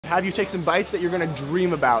have you take some bites that you're gonna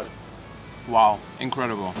dream about. Wow,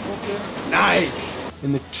 incredible. Nice!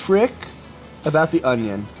 And the trick about the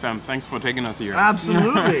onion. Sam, thanks for taking us here.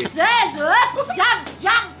 Absolutely!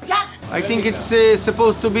 I think it's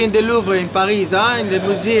supposed to be in the Louvre in Paris, huh? In the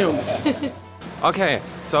museum. Okay,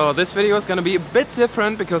 so this video is gonna be a bit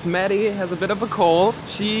different because Maddy has a bit of a cold.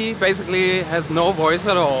 She basically has no voice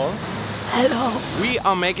at all. Hello. We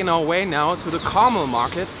are making our way now to the Carmel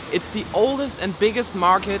market. It's the oldest and biggest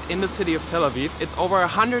market in the city of Tel Aviv. It's over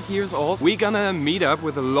 100 years old. We're gonna meet up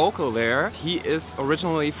with a local there. He is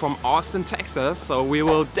originally from Austin, Texas, so we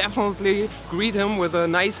will definitely greet him with a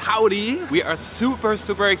nice howdy. We are super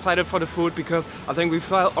excited for the food because I think we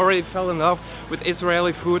already fell in love with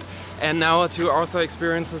Israeli food, and now to also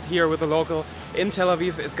experience it here with a local in Tel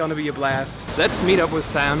Aviv is gonna be a blast. Let's meet up with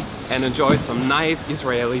Sam and enjoy some nice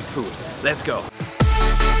Israeli food. Let's go.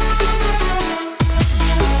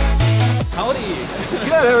 Howdy!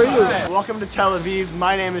 Good, how are you? Hi. Welcome to Tel Aviv.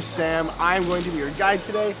 My name is Sam. I'm going to be your guide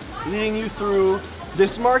today, leading you through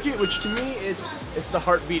this market, which to me, it's the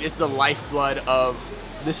heartbeat, it's the lifeblood of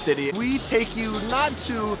the city. We take you not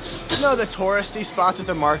to, the touristy spots at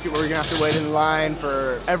the market where you're gonna have to wait in line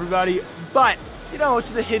for everybody, but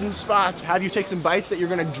to the hidden spots, have you take some bites that you're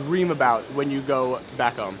gonna dream about when you go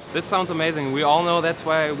back home. This sounds amazing. We all know that's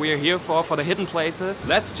why we're here for the hidden places.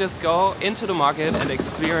 Let's just go into the market and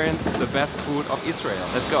experience the best food of Israel.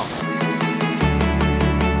 Let's go.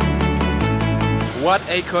 What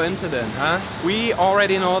a coincidence, huh? We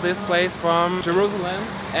already know this place from Jerusalem,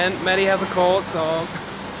 and Maddy has a cold, so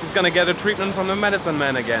he's gonna get a treatment from the medicine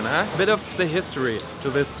man again, huh? Bit of the history to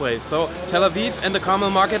this place. So Tel Aviv and the Carmel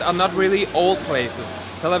market are not really old places.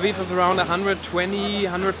 Tel Aviv is around 120,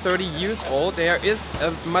 130 years old. There is a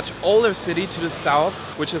much older city to the south,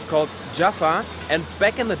 which is called Jaffa. And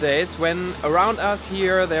back in the days when around us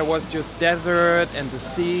here there was just desert and the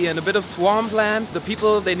sea and a bit of swampland, the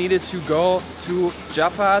people, they needed to go to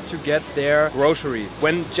Jaffa to get their groceries.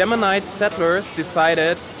 When Yemenite settlers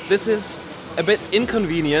decided this is a bit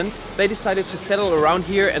inconvenient, they decided to settle around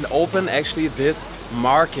here and open actually this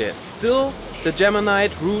market. Still, the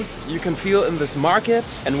Yemenite roots you can feel in this market,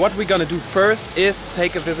 and what we're gonna do first is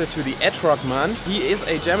take a visit to the Etrog man. He is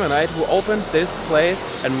a Yemenite who opened this place,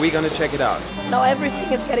 and we're gonna check it out. Now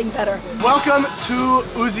everything is getting better. Welcome to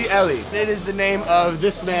Uzi Eli. It is the name of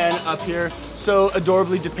this man up here, so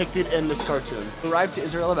adorably depicted in this cartoon. He arrived to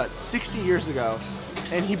Israel about 60 years ago,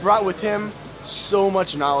 and he brought with him so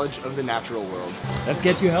much knowledge of the natural world. Let's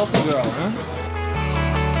get you healthy, girl, huh?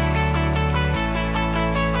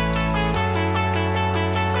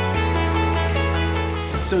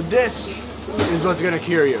 So this is what's gonna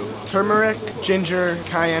cure you. Turmeric, ginger,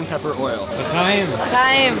 cayenne pepper oil.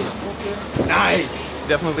 Chaim. Nice!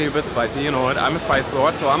 Definitely a bit spicy, you know it. I'm a spice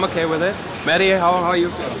lord, so I'm okay with it. Maddy, how are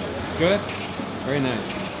you feeling? Good? Very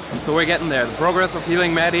nice. So we're getting there. The progress of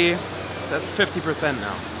healing Maddy is at 50%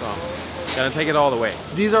 now, so gonna take it all the way.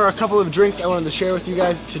 These are a couple of drinks I wanted to share with you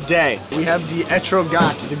guys today. We have the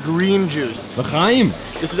Etrogat, the green juice. L'chaim!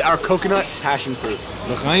 This is our coconut passion fruit.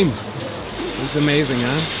 L'chaim! It's amazing,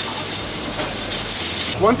 huh?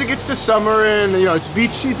 Once it gets to summer and it's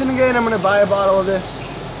beach season again, I'm gonna buy a bottle of this,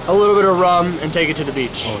 a little bit of rum, and take it to the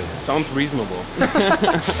beach. Oh yeah, sounds reasonable.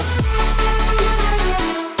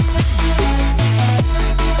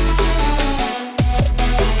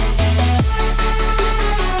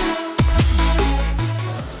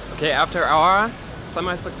 Okay, after our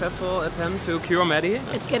semi-successful attempt to cure Maddy,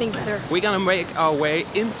 It's getting better. we're gonna make our way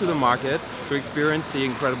into the market to experience the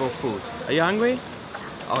incredible food. Are you hungry?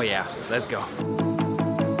 Oh yeah, let's go.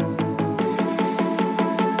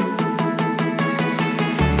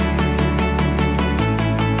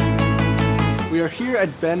 We are here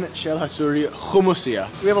at Ben Shel Hasuri Hummusiya.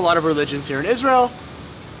 We have a lot of religions here in Israel,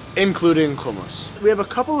 including hummus. We have a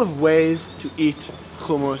couple of ways to eat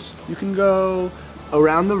hummus. You can go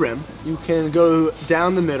around the rim. You can go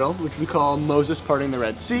down the middle, which we call Moses parting the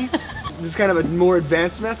Red Sea. This is kind of a more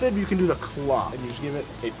advanced method. You can do the claw and you just give it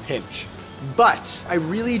a pinch. But I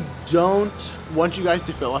really don't want you guys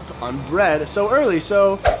to fill up on bread so early,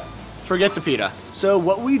 so forget the pita. So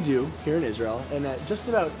what we do here in Israel, and at just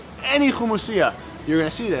about any hummusiya, you're gonna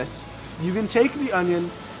see this, you can take the onion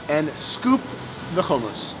and scoop the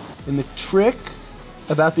hummus. And the trick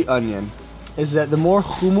about the onion is that the more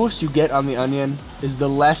hummus you get on the onion is the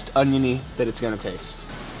less oniony that it's gonna taste.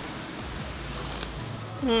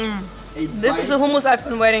 This is the hummus I've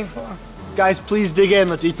been waiting for. Guys, please dig in,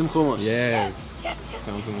 let's eat some hummus. Yes. Yes.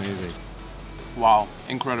 Sounds amazing. Wow,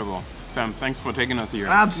 incredible. Sam, thanks for taking us here.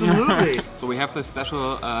 Absolutely. So we have this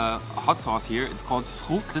special hot sauce here. It's called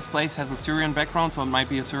srouk. This place has a Syrian background, so it might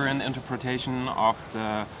be a Syrian interpretation of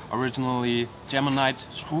the originally Yemenite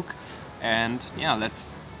srouk. And yeah, let's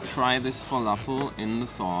try this falafel in the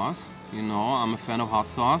sauce. You know, I'm a fan of hot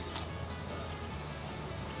sauce.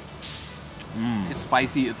 It's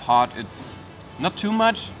spicy, it's hot, it's not too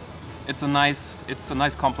much. It's a nice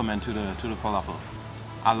complement to the falafel.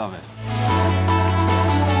 I love it.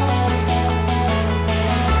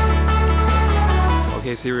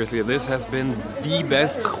 Okay, seriously, this has been the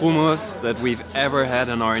best hummus that we've ever had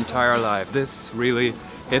in our entire life. This really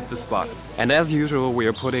hit the spot. And as usual, we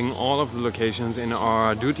are putting all of the locations in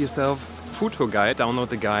our do-it-yourself food tour guide. Download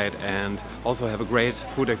the guide and also have a great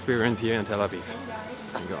food experience here in Tel Aviv.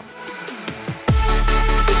 There you go.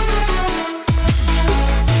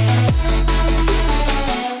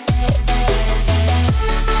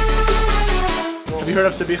 Have you heard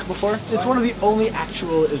of sabich before? It's one of the only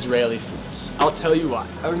actual Israeli foods. I'll tell you why.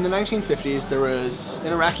 In the 1950s, there was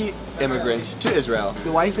an Iraqi immigrant to Israel.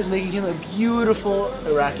 The wife is making him a beautiful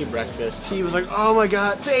Iraqi breakfast. He was like, oh my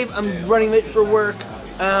God, babe, I'm running late for work.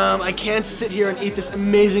 I can't sit here and eat this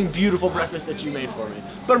amazing, beautiful breakfast that you made for me.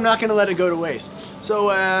 But I'm not gonna let it go to waste.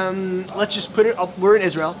 So let's just put it up. We're in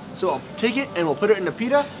Israel, so I'll take it and we'll put it in a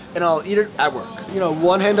pita and I'll eat it at work. You know,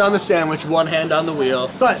 one hand on the sandwich, one hand on the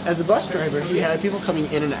wheel. But as a bus driver, he had people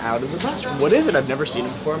coming in and out of the bus. What is it? I've never seen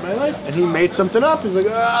it before in my life. And he made something up. He's like,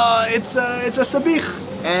 oh, it's a sabich.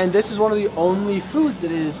 And this is one of the only foods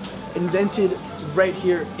that is invented right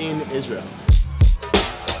here in Israel.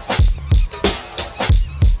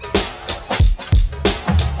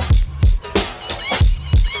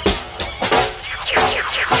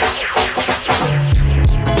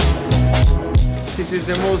 This is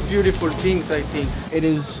the most beautiful things, I think. It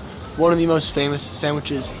is one of the most famous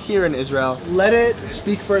sandwiches here in Israel. Let it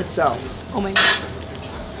speak for itself. Oh my God.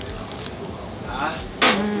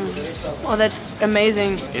 Oh, that's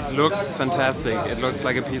amazing. It looks fantastic. It looks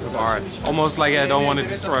like a piece of art. Almost like I don't want to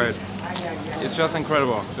destroy it. It's just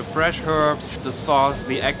incredible. The fresh herbs, the sauce,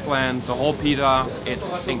 the eggplant, the whole pita, it's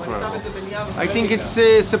incredible. I think it's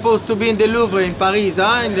supposed to be in the Louvre in Paris,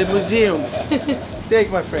 huh? In the museum. Take,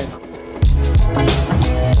 my friend.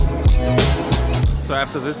 So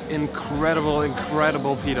after this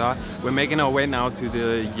incredible pita, we're making our way now to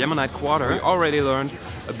the Yemenite Quarter. We already learned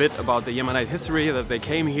a bit about the Yemenite history, that they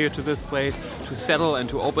came here to this place to settle and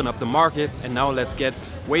to open up the market. And now let's get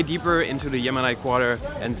way deeper into the Yemenite Quarter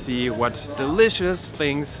and see what delicious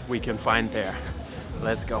things we can find there.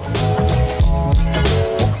 Let's go.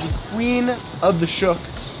 The queen of the shuk,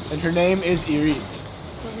 and her name is Irit.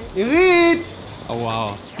 Irit! Oh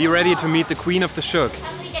wow. Be ready to meet the queen of the shuk.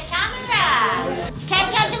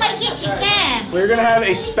 We're gonna have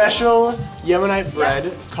a special Yemenite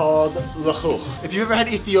bread called lachouch. If you've ever had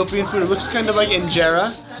Ethiopian food, it looks kind of like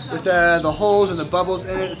injera with the holes and the bubbles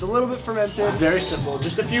in it. It's a little bit fermented. Very simple.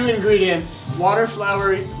 Just a few ingredients: water,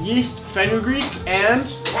 flour, yeast, fenugreek, and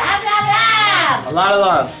Love, love, love! a lot of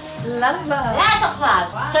love. Love, love. Lots of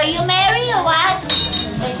love. So you marry or what?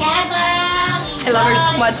 Whatever. I love her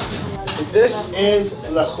so much. So this is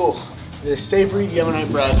lachouch, the savory Yemenite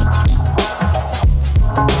bread.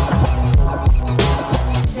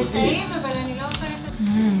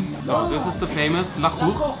 So this is the famous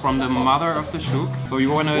lachouch from the mother of the shuk. So you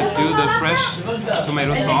want to do the fresh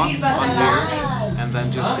tomato sauce on here and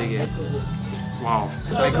then just dig in. Wow,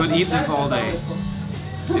 I could eat this all day.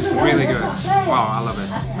 It's really good. Wow, I love it.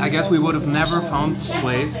 I guess we would have never found this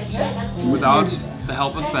place without the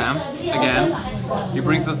help of Sam. Again, he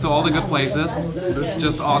brings us to all the good places. This is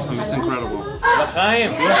just awesome. It's incredible.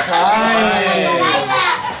 L'chaim!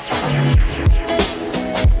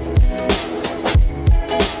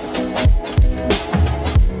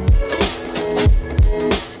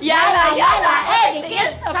 Yalla, yalla, hey,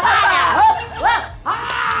 get Savannah!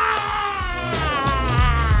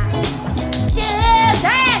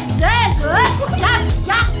 Dance, dance, jump,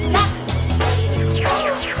 jump, jump.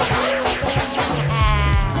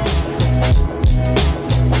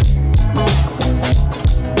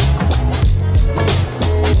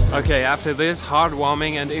 Okay, after this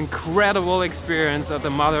heartwarming and incredible experience at the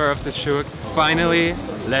mother of the shuk, finally,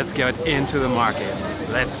 let's get into the market.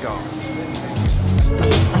 Let's go.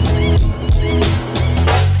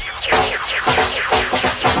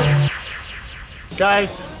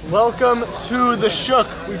 Guys, welcome to the shuk.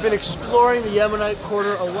 We've been exploring the Yemenite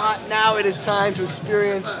Quarter a lot. Now it is time to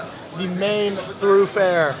experience the main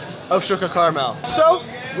thoroughfare of Shuk HaCarmel. So,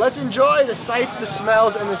 let's enjoy the sights, the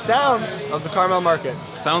smells, and the sounds of the Carmel Market.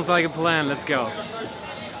 Sounds like a plan, let's go.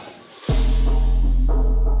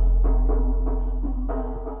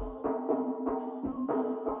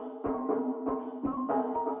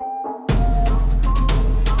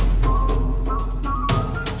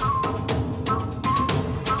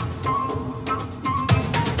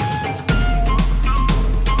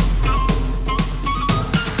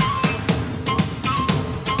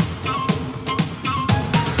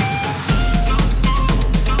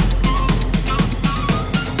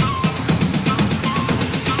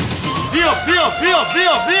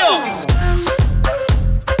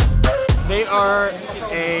 They are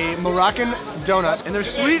a Moroccan donut, and they're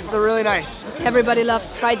sweet, they're really nice. Everybody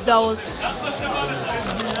loves fried doughs.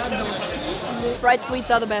 Fried sweets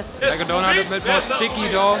are the best. Like a donut, a bit more sticky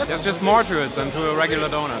dough. There's just more to it than to a regular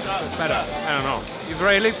donut. It's better. I don't know.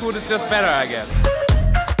 Israeli food is just better, I guess.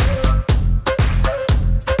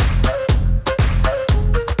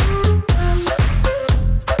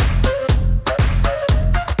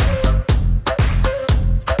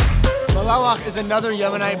 Malawach is another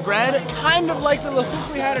Yemenite bread, kind of like the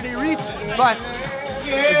lahuk we had at Eretz, but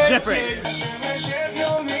it's different.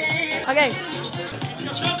 Okay.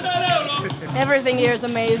 Everything here is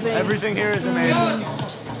amazing. Everything here is amazing.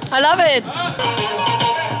 I love it.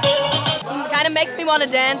 Kind of makes me want to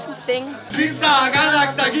dance and sing. He's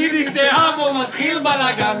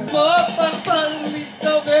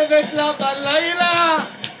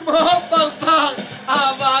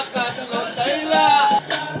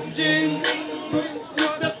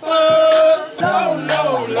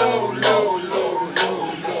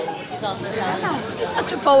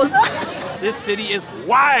such a poser. This city is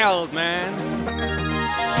wild, man.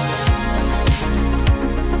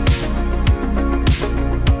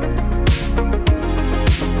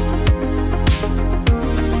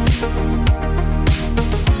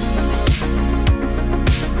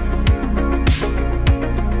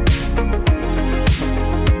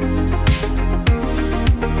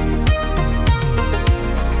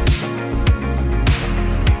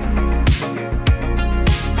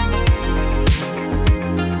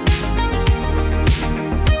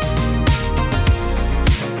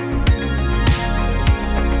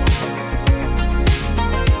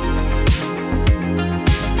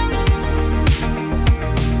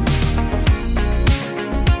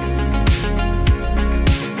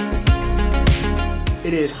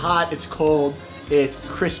 It is hot, it's cold, it's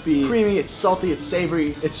crispy, creamy, it's salty, it's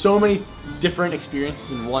savory. It's so many different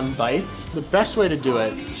experiences in one bite. The best way to do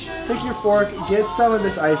it, take your fork, get some of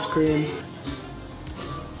this ice cream.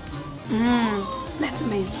 That's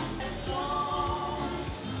amazing.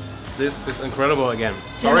 This is incredible again.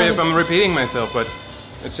 Sorry if I'm repeating myself, but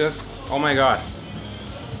it's just, oh my god.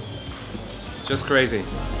 Just crazy.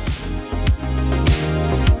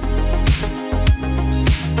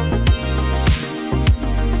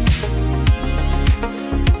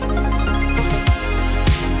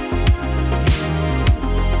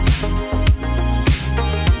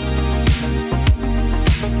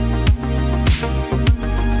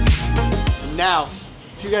 Now,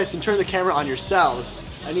 if you guys can turn the camera on yourselves,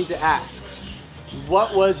 I need to ask,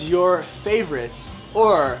 what was your favorite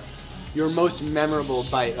or your most memorable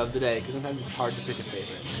bite of the day? Because sometimes it's hard to pick a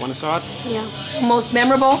favorite. Want to start? Yeah. So most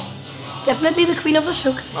memorable, definitely the Queen of the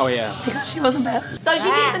Shuk. Oh yeah. Because she was the best. So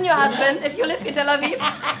she needs a new husband if you live in Tel Aviv.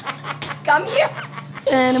 Come here.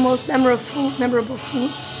 And the most memorable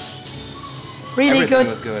food. Really Everything good.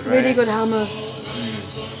 was good, right? Really good hummus.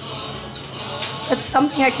 It's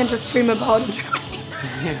something I can just dream about in Germany.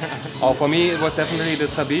 Oh, for me it was definitely the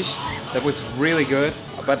sabish. That was really good.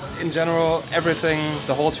 But in general, everything,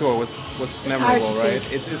 the whole tour was memorable, right?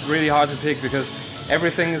 It's really hard to pick because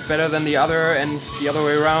everything is better than the other and the other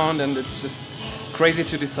way around, and it's just crazy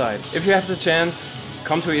to decide. If you have the chance,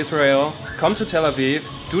 come to Israel, come to Tel Aviv,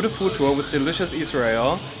 do the food tour with delicious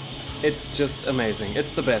Israel. It's just amazing.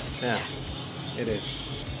 It's the best. Yeah, it is.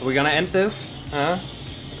 So we're gonna end this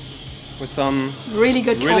with some really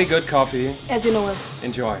good coffee. As you know us.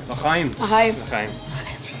 Enjoy. L'chaim. L'chaim. L'chaim.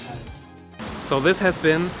 So this has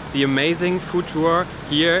been the amazing food tour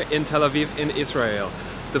here in Tel Aviv in Israel.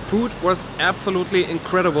 The food was absolutely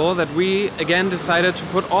incredible that we again decided to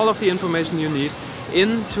put all of the information you need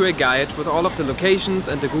into a guide with all of the locations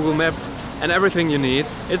and the Google Maps and everything you need.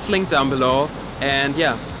 It's linked down below, and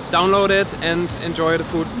yeah, download it and enjoy the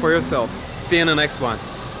food for yourself. See you in the next one.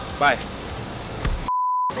 Bye.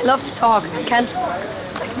 I love to talk. I can't talk. It's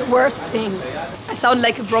just like the worst thing. I sound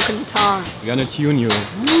like a broken guitar. I'm gonna tune you.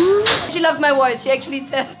 She loves my voice. She actually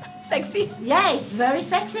says sexy. Yeah, it's very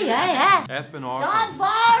sexy, yeah. That's been awesome. Don't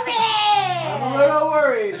worry! I'm a little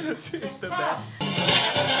worried. She's the best.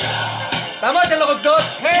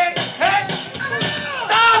 Hey, hey!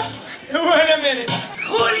 Stop! Wait a minute.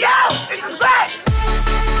 Julia!